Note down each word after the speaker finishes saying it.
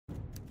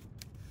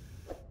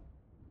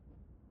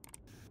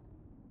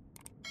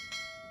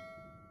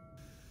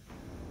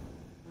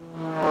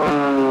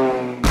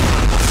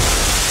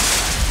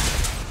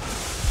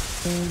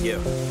Yeah.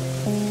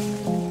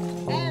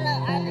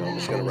 I'm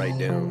just gonna write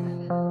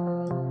down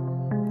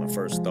my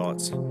first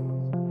thoughts.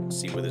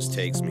 See where this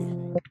takes me.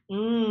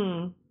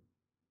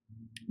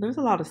 There's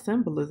a lot of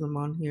symbolism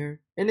on here.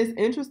 And it's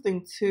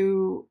interesting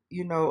too,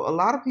 you know, a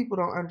lot of people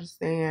don't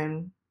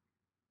understand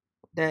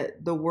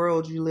that the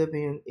world you live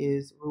in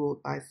is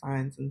ruled by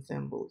signs and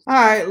symbols. All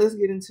right, let's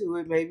get into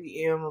it.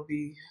 Maybe Em will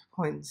be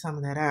pointing some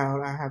of that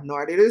out. I have no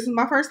idea. This is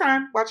my first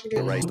time watching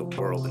it. Right, the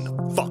world in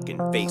the fucking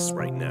face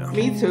right now.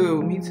 Me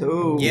too, me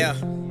too. Yeah.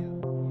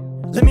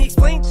 Let me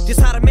explain just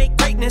how to make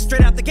greatness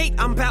straight out the gate.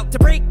 I'm about to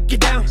break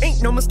it down.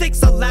 Ain't no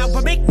mistakes allowed,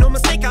 but make no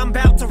mistake, I'm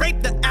about to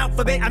rape the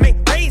alphabet. I may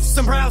raise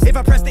some brows if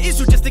I press the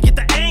issue just to get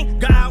the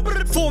anger out.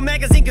 Full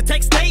magazine could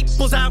take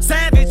staples out.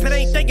 Savage, but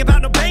ain't thinking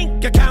about no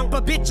bank account.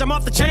 But bitch, I'm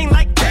off the chain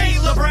like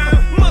Taylor Brown.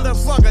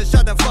 Motherfucker,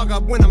 shut the fuck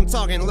up when I'm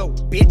talking low.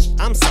 Bitch,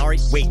 I'm sorry.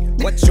 Wait,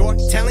 what's your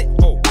talent?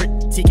 Oh,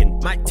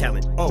 critiquing my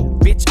talent. Oh,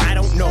 bitch, I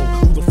don't know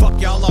who the fuck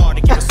y'all are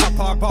to give a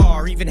subpar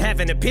bar, even have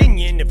an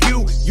opinion of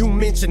you. You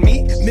mention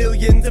me,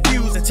 millions of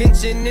views,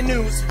 attention and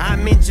news. I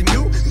mention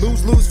you,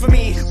 lose for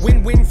me,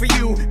 win for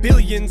you.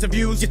 Billions of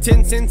views, your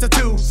 10 cents or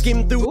two.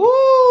 Skim through.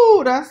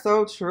 Ooh, that's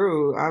so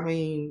true. I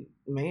mean,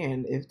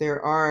 man, if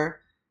there are,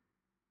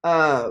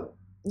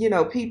 you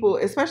know, people,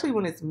 especially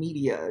when it's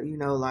media, you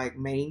know, like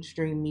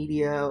mainstream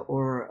media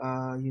or,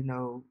 you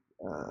know,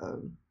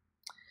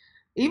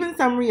 even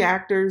some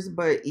reactors,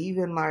 but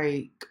even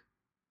like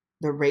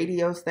the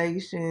radio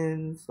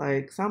stations,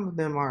 like some of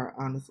them are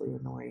honestly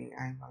annoying.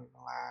 I ain't gonna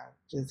lie.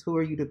 Just who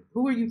are you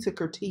to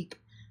critique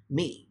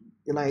me?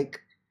 Like,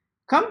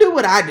 come do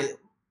what I do.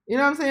 You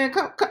know what I'm saying?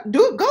 Go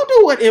do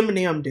what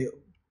Eminem do.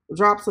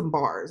 Drop some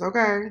bars,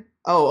 okay?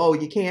 Oh,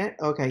 you can't?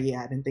 Okay,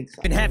 yeah, I didn't think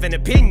so. And have an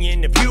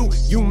opinion of you.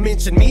 You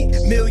mention me,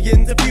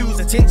 millions of views,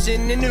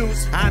 attention and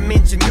news. I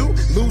mention you,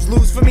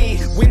 lose for me,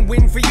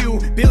 win for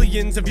you.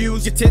 Billions of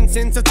views, your 10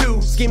 cents or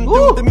two. Skim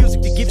through the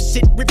music to give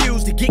shit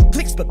reviews, to get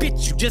clicks, but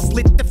bitch, you just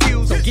lit the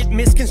fuse. Don't get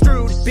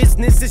misconstrued,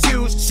 business is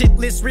used, shit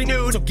list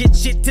renewed. So get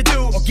shit to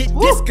do, or get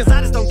this, cause I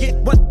just don't get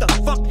what the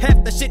fuck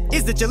half the shit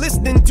is that you're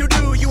listening to.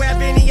 Do you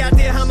have any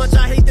idea how much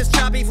I hate this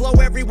choppy flow?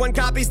 Everyone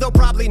copies, they'll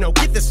probably know.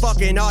 Get this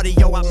fucking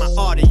audio out my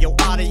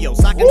audio.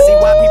 So I can see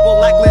why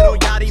people like Little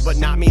Yachty, but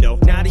not me though.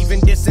 Not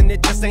even dissing,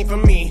 it just ain't for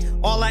me.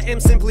 All I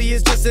am simply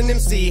is just an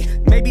MC.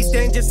 Maybe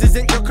Stan just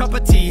isn't your cup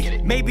of tea.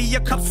 Maybe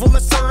your cup's full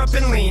of syrup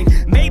and lean.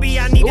 Maybe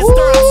I need to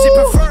stir up shit,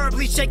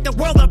 preferably shake the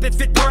world up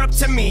if it were up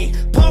to me.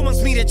 Paul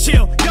wants me to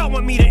chill, y'all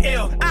want me to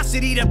ill. I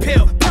should eat a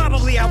pill,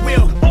 probably I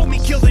will. Old me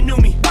kill the new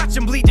me, watch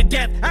him bleed to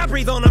death. I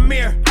breathe on a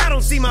mirror, I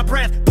don't see my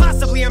breath.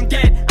 Possibly I'm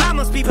dead, I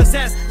must be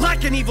possessed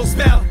like an evil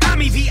spell. I'm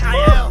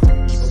EVIL.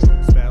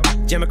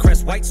 Gem a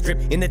crest white strip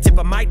in the tip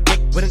of my dick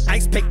with an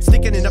ice pick,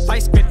 sticking in a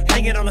vice grip,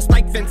 hanging on a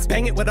spike fence,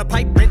 bang it with a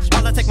pipe wrench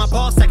while I take my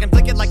ball sack and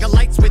flick it like a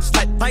light switch.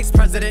 Let Vice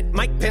President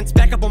Mike Pence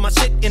back up on my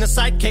shit in a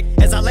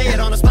sidekick as I lay it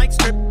on a spike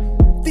strip.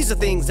 These are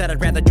things that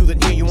I'd rather do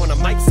than hear you on a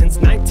mic since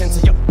 9/10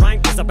 of your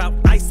rhyme is about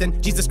ice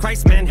and Jesus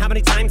Christ, man, how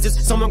many times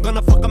is someone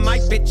gonna fuck on my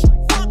bitch?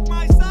 Fuck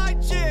my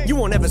side chick. You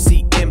won't ever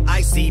see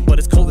MIC, but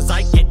as cold as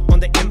I get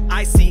on the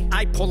MIC,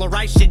 I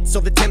polarize shit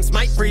so the Thames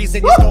might freeze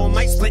and your skull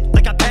might split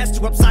like I passed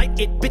you upside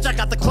it. Bitch, I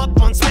got the club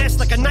on smash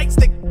like a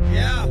nightstick.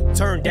 Yeah.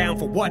 Turn down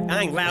for what?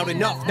 I ain't loud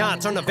enough. Nah,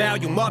 turn the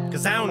volume up,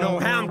 cause I don't know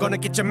how I'm gonna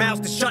get your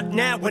mouth to shut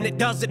now when it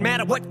doesn't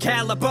matter what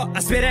caliber I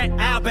spit at.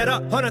 I'll bet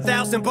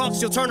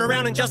 $100,000 you'll turn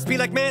around and just be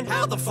like, man,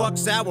 how the fuck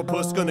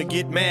Sourpuss gonna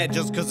get mad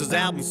just cause his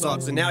album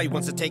sucks and now he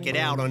wants to take it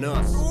out on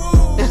us?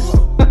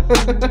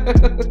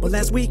 Well,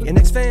 last week an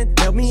ex-fan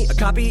mailed me a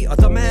copy of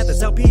the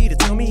Mathers LP to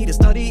tell me to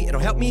study.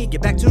 It'll help me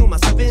get back to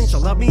myself and she'll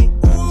love me.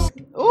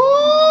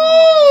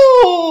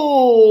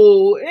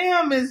 Ooh,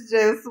 Em is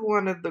just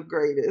one of the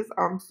greatest.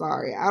 I'm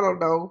sorry. I don't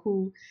know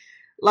who,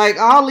 like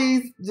all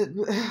these,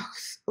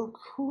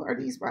 who are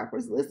these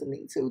rappers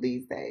listening to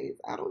these days?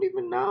 I don't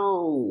even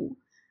know.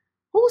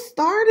 Who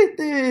started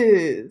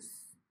this?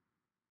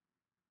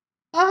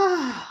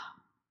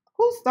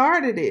 Who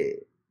started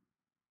it?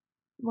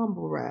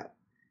 Mumble rap.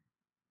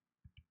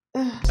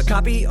 A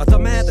copy of the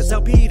Mathers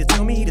LP to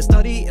tell me to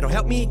study. It'll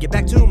help me get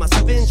back to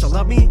myself and she'll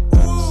love me.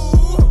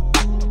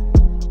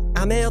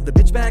 I mailed the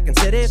bitch back and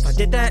said if I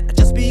did that, I'd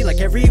just be like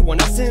everyone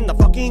else in the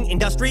fucking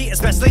industry,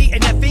 especially an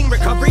effing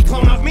recovery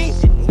clone of me.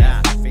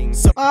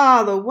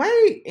 The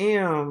way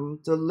Em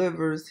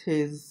delivers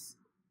his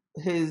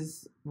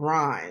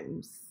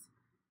rhymes.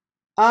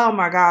 Oh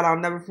my God, I'll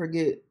never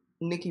forget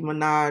Nicki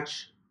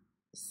Minaj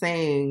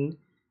saying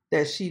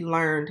that she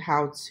learned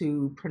how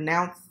to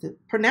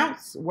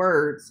pronounce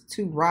words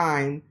to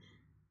rhyme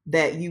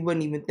that you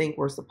wouldn't even think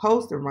were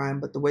supposed to rhyme,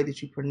 but the way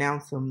that you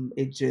pronounce them,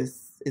 it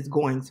just is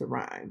going to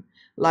rhyme.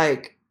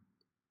 Like,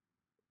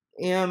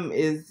 Em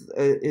is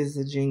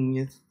a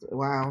genius.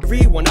 Wow.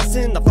 Everyone else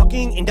in the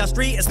fucking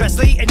industry,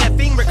 especially an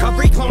effing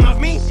recovery clone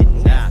of me.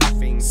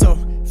 So,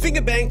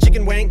 finger bang,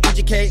 chicken wang,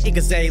 educate,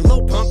 Igaze,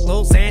 Lil Pump,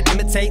 Lil Xan,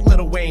 imitate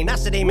Lil Wayne. I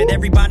should aim at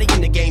everybody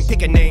in the game,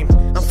 pick a name.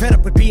 I'm fed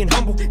up with being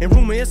humble, and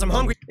rumor is I'm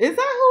hungry. Is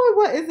that who it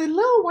was? Is it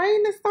Lil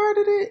Wayne that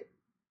started it?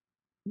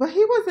 But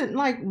he wasn't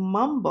like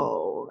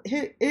mumble.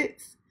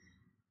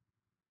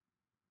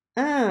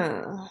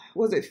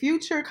 Was it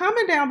Future?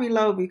 Comment down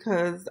below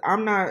because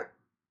I'm not.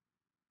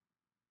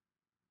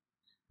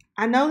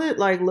 I know that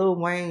like Lil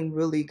Wayne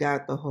really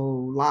got the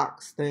whole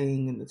locks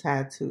thing and the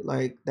tattoo,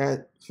 like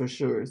that for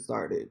sure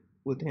started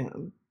with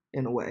him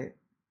in a way,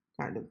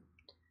 kind of.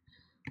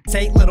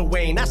 Say Lil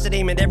Wayne, I should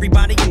aim at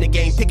everybody in the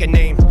game, pick a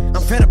name.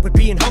 I'm fed up with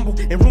being humble,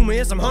 and rumor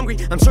is I'm hungry.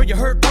 I'm sure you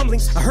heard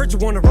rumblings, I heard you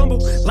wanna rumble,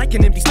 like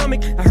an empty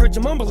stomach. I heard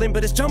you mumbling,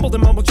 but it's jumbled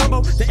and mumble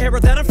jumbo. The era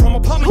that I'm from will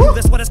pummel you,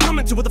 that's what it's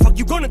coming to. What the fuck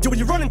you gonna do when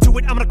you run into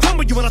it? I'm gonna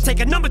crumble you and I'll take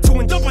a number 2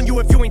 and dump on you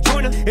if you ain't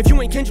joiner. If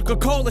you ain't Kendrick or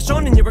Cole or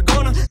Sean, then you're a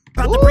goner.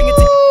 About to bring it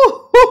to.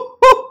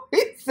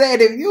 He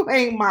said if you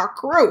ain't my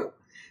crew.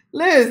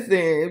 Listen,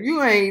 if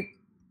you ain't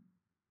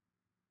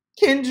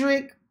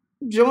Kendrick,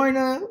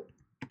 Joyner.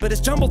 But it's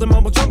jumbled and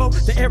mumble jumbo.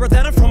 The era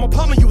that I'm from will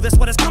pummel you, that's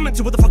what it's coming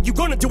to. What the fuck you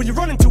gonna do when you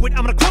run into it?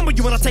 I'm gonna crumble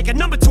you and I'll take a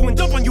number 2 and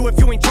dump on you if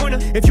you ain't joiner.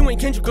 If you ain't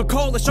Kendrick or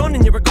Cole or Sean,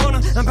 then you're a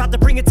goner. I'm about to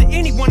bring it to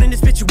anyone in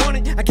this bitch you want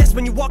it. I guess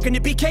when you walk into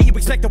BK, you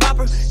expect a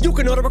Whopper. You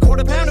can order a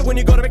quarter pounder when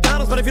you go to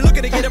McDonald's, but if you're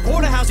looking to get a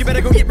porterhouse, you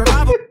better go get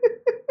revival.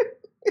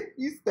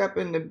 You step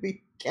into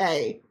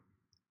BK.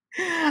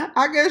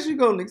 I guess you're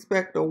gonna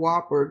expect a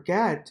Whopper.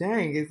 God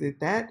dang, is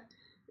it that?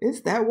 It's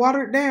that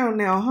watered down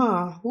now,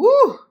 huh?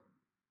 Woo!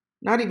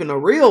 Not even a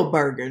real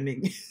burger,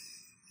 nigga.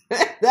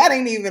 That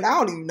ain't even, I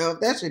don't even know if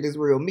that shit is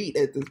real meat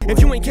at this point.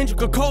 If you ain't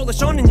Kendrick or Cole or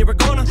Sean, then you're a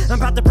goner.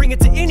 I'm about to bring it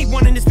to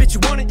anyone in this bitch you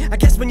want it. I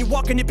guess when you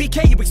walk into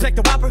BK, you expect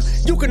a Whopper.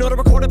 You can order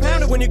a quarter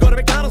pounder when you go to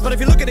McDonald's, but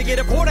if you're looking to get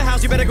a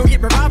porterhouse, you better go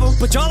get revival.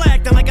 But y'all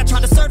acting like I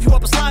tried to serve you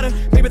up a slider.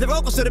 Maybe the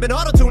vocals should have been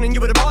auto-tuning,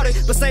 you would have bought it.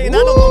 But saying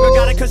I no longer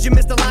got it cause you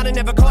missed the line and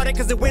never caught it,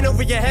 cause it went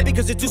over your head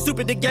because you're too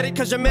stupid to get it,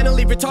 cause you're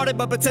mentally retarded,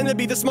 but pretend to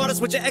be the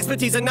smartest with your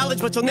expertise and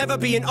knowledge, but you'll never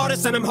be an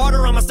artist. And I'm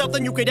harder on myself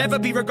than you could ever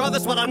be.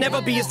 Regardless, what I'll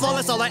never be is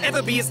flawless. All I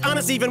ever be is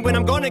honest, even when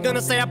I'm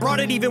gonna say I brought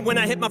it. Even when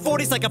I hit my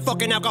 40s like a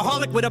fucking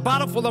alcoholic with a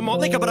bottle full of malt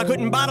liquor, but I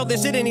couldn't bottle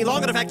this shit any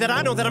longer. The fact that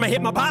I know that I'ma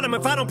hit my bottom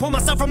if I don't pull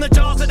myself from the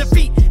jaws of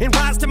defeat and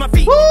rise to my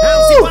feet. Woo! I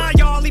don't see why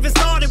y'all even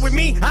started with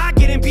me. I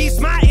get in peace,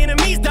 my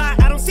enemies die.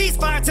 I don't cease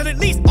fire till at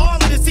least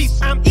all of the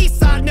cease. I'm east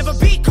side, never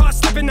be caught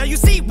slipping. Now you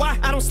see why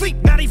I don't sleep,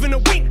 not even a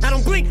wink. I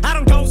don't blink, I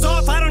don't doze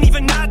off, I don't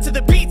even nod to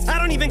the beats. I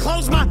don't even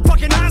close my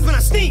fucking eyes when I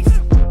sneeze.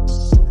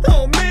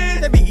 Oh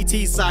man, that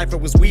BET cipher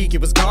was weak,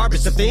 it was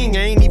garbage. The thing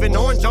ain't even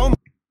orange on.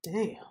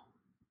 Damn.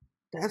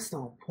 That's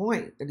on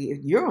point.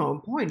 You're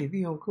on point if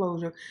you don't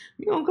close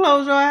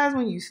your eyes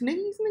when you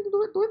sneeze,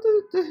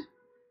 nigga.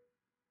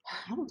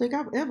 I don't think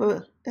I've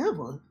ever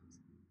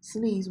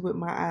sneezed with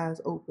my eyes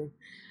open.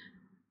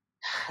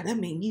 That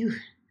mean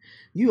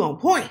you on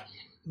point.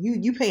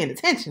 You paying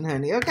attention,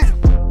 honey. Okay.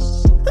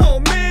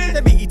 Oh man,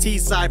 that BET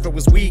cipher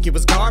was weak, it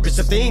was garbage.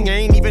 The thing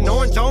ain't even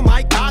orange. Oh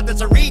my god,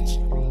 that's a reach.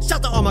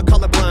 Shout to all my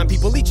colorblind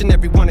people, each and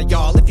every one of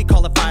y'all. If you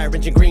call a fire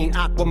engine green,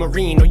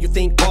 aquamarine, or you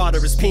think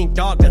water is pink,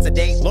 dog, that's a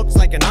date. Looks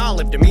like an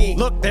olive to me.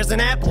 Look, there's an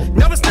apple.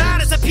 No, it's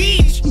not, it's a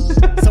peach.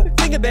 So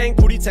finger bang,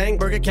 booty tang,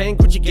 Burger King,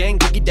 Gucci gang,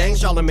 Biggie dang,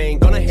 Charlemagne.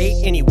 Gonna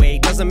hate anyway,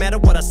 doesn't matter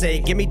what I say.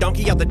 Give me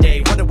donkey of the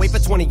day. Wanna wait for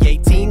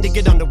 2018 to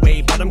get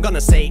underway, but I'm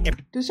gonna say.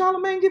 Did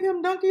Charlemagne give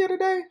him donkey of the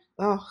day?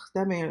 Oh,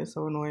 that man is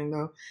so annoying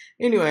though.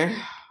 Anyway.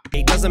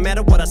 It doesn't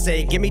matter what I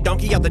say, give me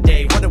donkey of the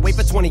day. Wanna wait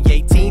for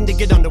 2018 to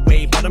get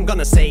underway, but I'm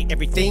gonna say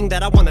everything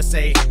that I wanna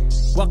say.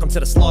 Welcome to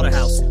the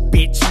slaughterhouse,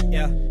 bitch.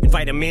 Yeah,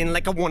 invite him in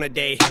like I want a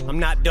day. I'm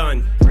not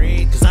done,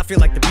 cause I feel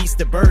like the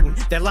beast of burden.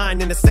 That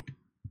line in the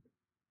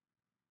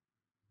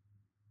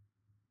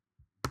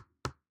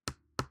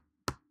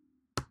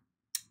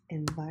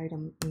invite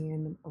him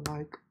in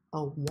like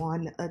a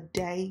one a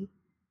day.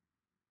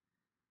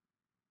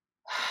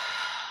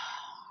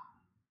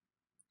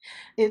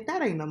 If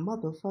that ain't a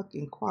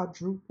motherfucking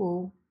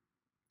quadruple,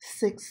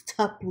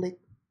 sextuplet,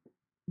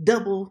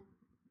 double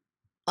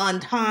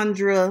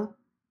entendre.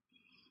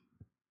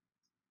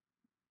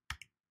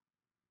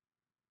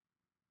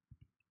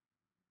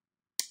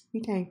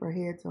 He came for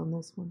heads on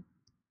this one.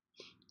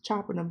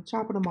 Chopping them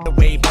off.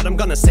 Way, but I'm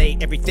gonna say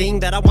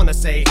everything that I wanna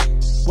say.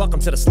 Welcome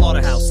to the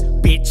slaughterhouse,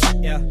 bitch.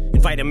 Yeah,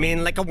 invite him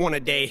in like I want a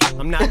day.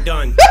 I'm not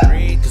done,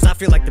 cause I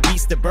feel like the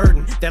beast of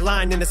burden. That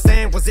line in the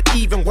sand, was it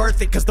even worth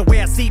it? Cause the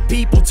way I see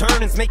people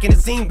turn is making it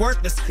seem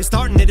worthless. It's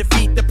starting to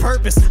defeat the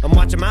purpose. I'm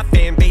watching my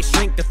fan base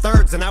shrink to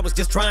thirds, and I was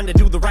just trying to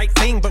do the right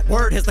thing. But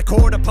word has the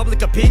court of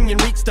public opinion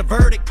reached a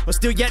verdict, or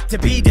still yet to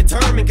be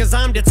determined. Cause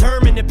I'm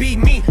determined to be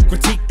me.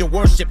 Critique the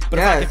worship, but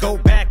if I could go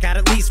back, I'd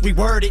at least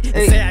reword it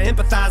and say I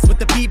empathize with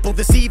the people.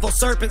 This evil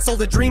serpent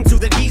sold a dream to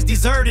that he's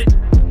deserted.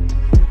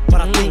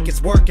 But I think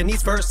it's working,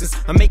 these verses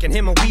are making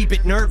him a wee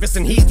bit nervous,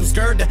 and he's too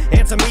scared to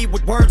answer me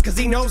with words, cause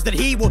he knows that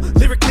he will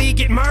lyrically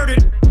get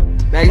murdered.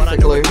 Basically. But I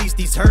know at least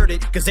he's heard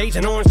it, cause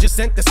Agent Orange just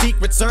sent the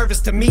Secret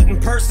Service to meet in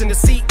person to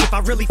see if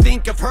I really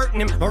think of hurting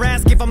him, or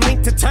ask if I'm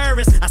linked to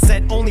terrorists. I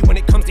said only when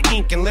it comes to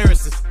ink and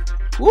lyricists.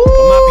 But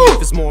my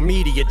beef is more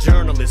media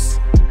journalists.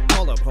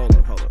 Hold up.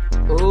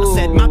 I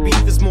said my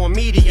beef is more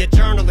media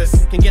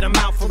journalists. Can get a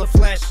mouthful of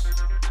flesh.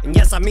 And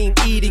yes, I mean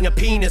eating a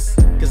penis,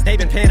 cause they've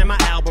been panning my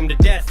album to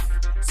death.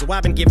 So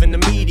I've been giving the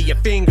media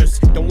fingers.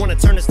 Don't wanna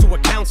turn this to a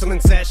counseling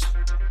sesh.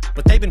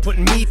 but they've been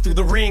putting me through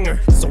the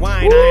ringer. So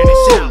I ain't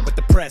ironing shit out with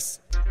the press,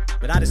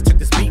 but I just took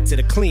this beat to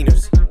the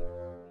cleaners.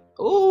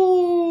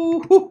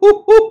 Ooh.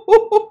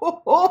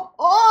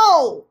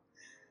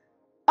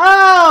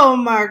 Oh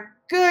my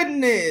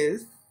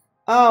goodness.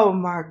 Oh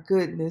my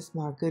goodness,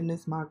 my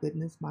goodness, my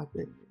goodness, my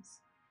goodness.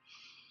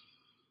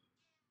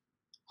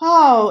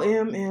 Oh,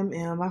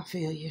 I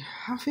feel you.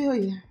 I feel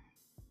you.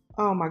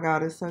 Oh my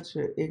God, it's such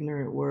an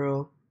ignorant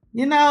world.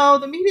 You know,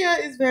 the media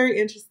is very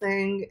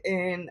interesting,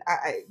 and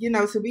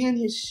to be in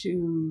his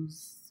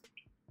shoes,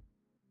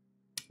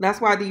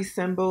 that's why these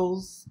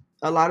symbols,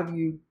 a lot of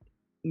you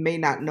may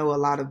not know a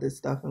lot of this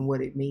stuff and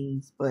what it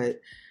means,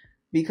 but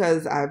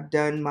because I've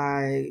done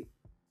my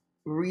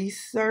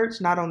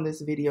research, not on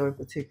this video in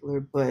particular,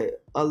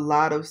 but a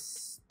lot of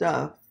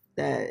stuff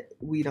that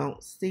we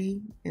don't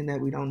see and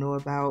that we don't know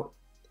about,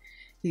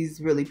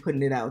 he's really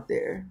putting it out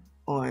there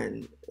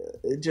on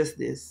just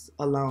this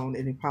alone,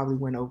 and it probably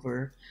went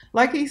over,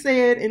 like he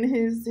said in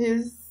his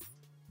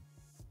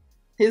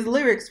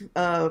lyrics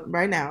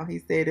right now. He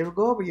said it'll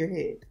go over your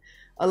head.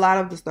 A lot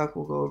of the stuff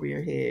will go over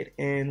your head,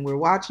 and we're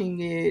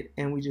watching it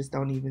and we just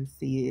don't even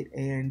see it.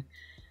 And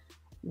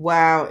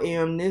wow,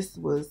 this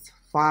was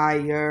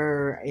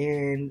fire.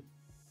 And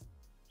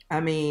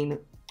I mean,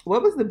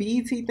 what was the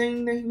BET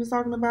thing that he was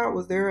talking about?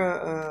 Was there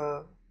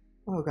oh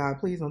God,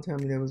 please don't tell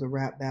me there was a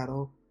rap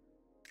battle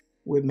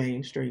with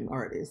mainstream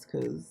artists,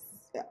 because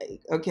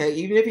okay,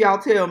 even if y'all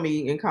tell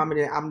me and comment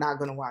it, I'm not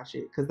gonna watch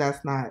it, because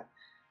that's not,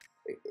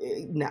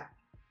 no.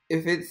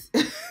 If it's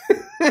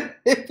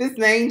if it's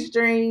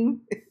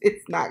mainstream,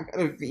 it's not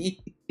gonna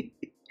be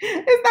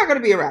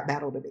a rap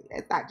battle to me.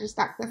 That's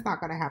not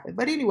gonna happen.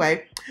 But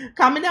anyway,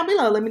 comment down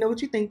below, let me know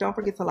what you think. Don't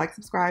forget to like,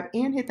 subscribe,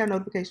 and hit that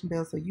notification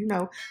bell so you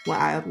know when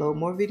I upload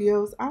more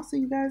videos. I'll see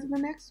you guys in the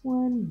next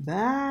one.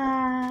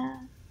 Bye.